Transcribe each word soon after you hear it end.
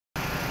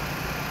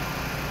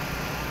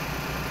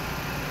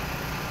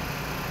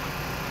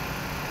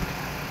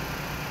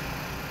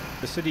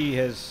The city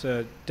has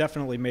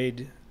definitely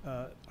made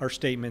our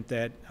statement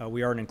that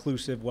we are an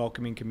inclusive,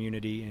 welcoming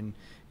community, and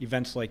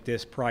events like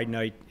this, Pride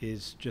Night,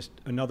 is just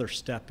another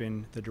step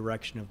in the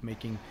direction of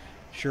making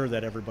sure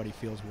that everybody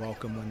feels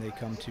welcome when they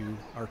come to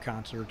our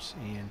concerts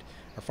and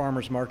our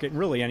farmers market and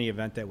really any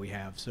event that we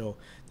have. So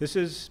this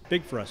is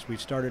big for us. We've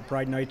started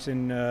Pride Nights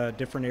in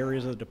different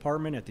areas of the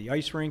department, at the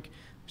ice rink.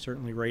 We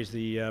certainly raised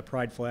the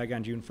Pride flag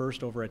on June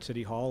 1st over at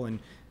City Hall, and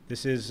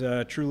this is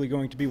truly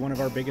going to be one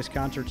of our biggest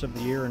concerts of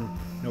the year, and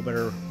no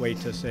better way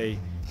to say,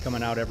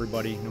 coming out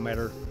everybody, no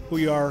matter who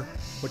you are,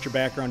 what your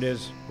background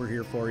is, we're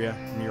here for you,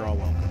 and you're all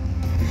welcome.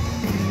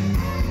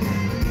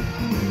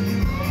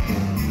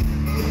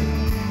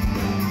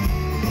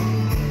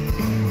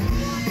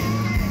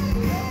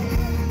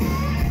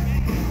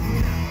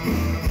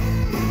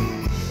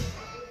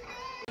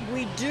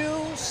 We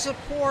do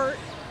support,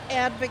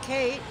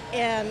 advocate,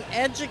 and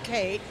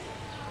educate.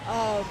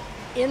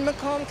 In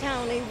Macomb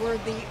County, we're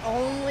the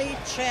only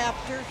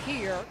chapter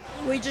here.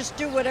 We just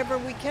do whatever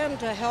we can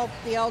to help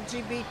the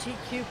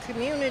LGBTQ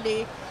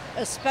community,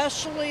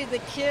 especially the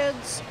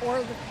kids or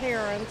the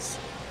parents.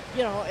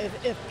 You know,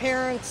 if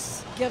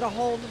parents get a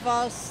hold of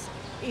us,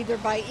 either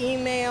by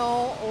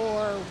email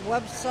or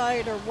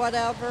website or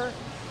whatever,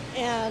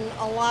 and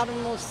a lot of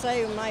them will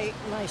say,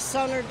 my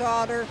son or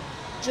daughter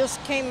just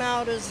came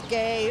out as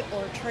gay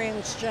or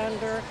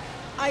transgender.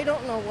 I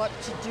don't know what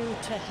to do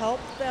to help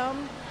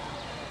them.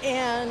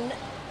 And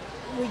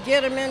we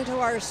get them into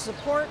our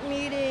support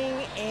meeting,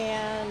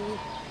 and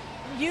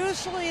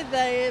usually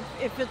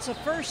if it's a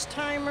first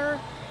timer,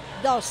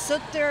 they'll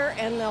sit there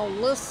and they'll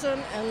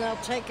listen and they'll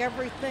take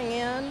everything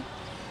in.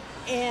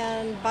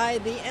 And by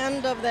the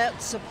end of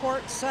that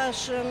support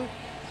session,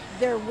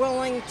 they're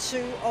willing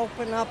to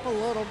open up a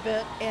little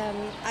bit, and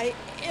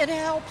it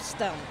helps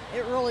them.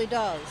 It really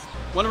does.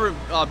 One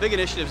of our big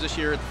initiatives this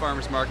year at the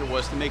Farmers Market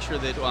was to make sure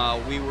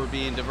that we were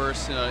being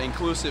diverse and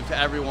inclusive to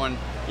everyone.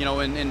 You know,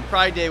 and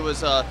Pride Day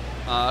was a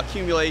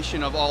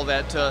accumulation of all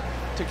that to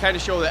kind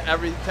of show that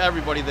to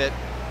everybody that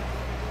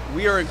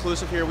we are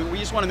inclusive here. We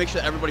just want to make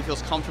sure that everybody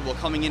feels comfortable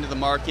coming into the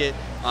market,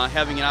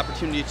 having an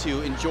opportunity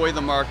to enjoy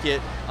the market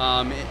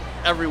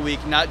every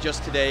week, not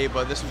just today,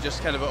 but this was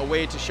just kind of a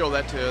way to show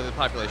that to the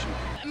population.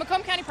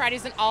 Macomb County Pride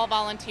is an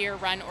all-volunteer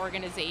run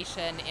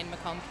organization in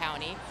Macomb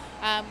County.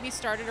 We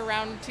started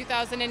around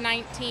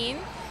 2019,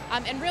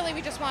 and really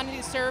we just wanted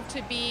to serve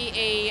to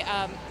be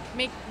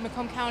make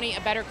Macomb County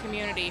a better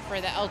community for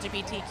the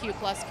LGBTQ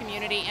plus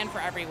community and for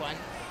everyone.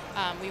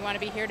 We want to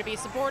be here to be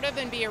supportive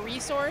and be a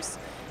resource,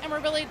 and we're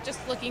really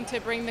just looking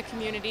to bring the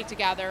community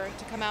together,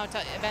 to come out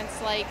to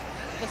events like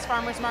this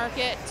farmers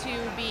market, to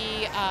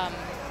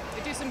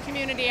do some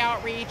community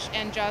outreach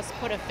and just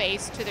put a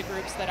face to the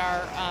groups that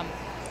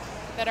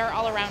are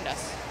all around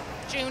us.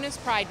 June is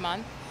Pride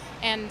Month,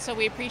 and so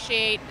we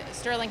appreciate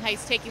Sterling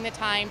Heights taking the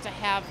time to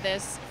have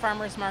this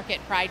farmers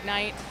market Pride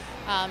Night,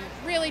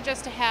 really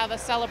just to have a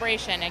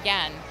celebration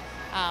again.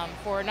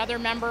 For another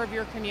member of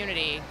your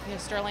community. You know,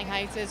 Sterling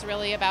Heights is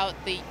really about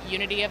the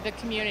unity of the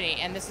community,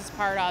 and this is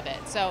part of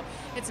it. So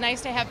it's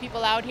nice to have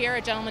people out here.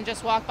 A gentleman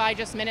just walked by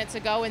just minutes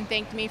ago and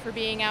thanked me for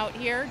being out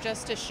here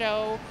just to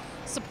show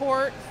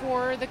support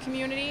for the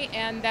community,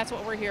 and that's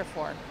what we're here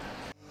for.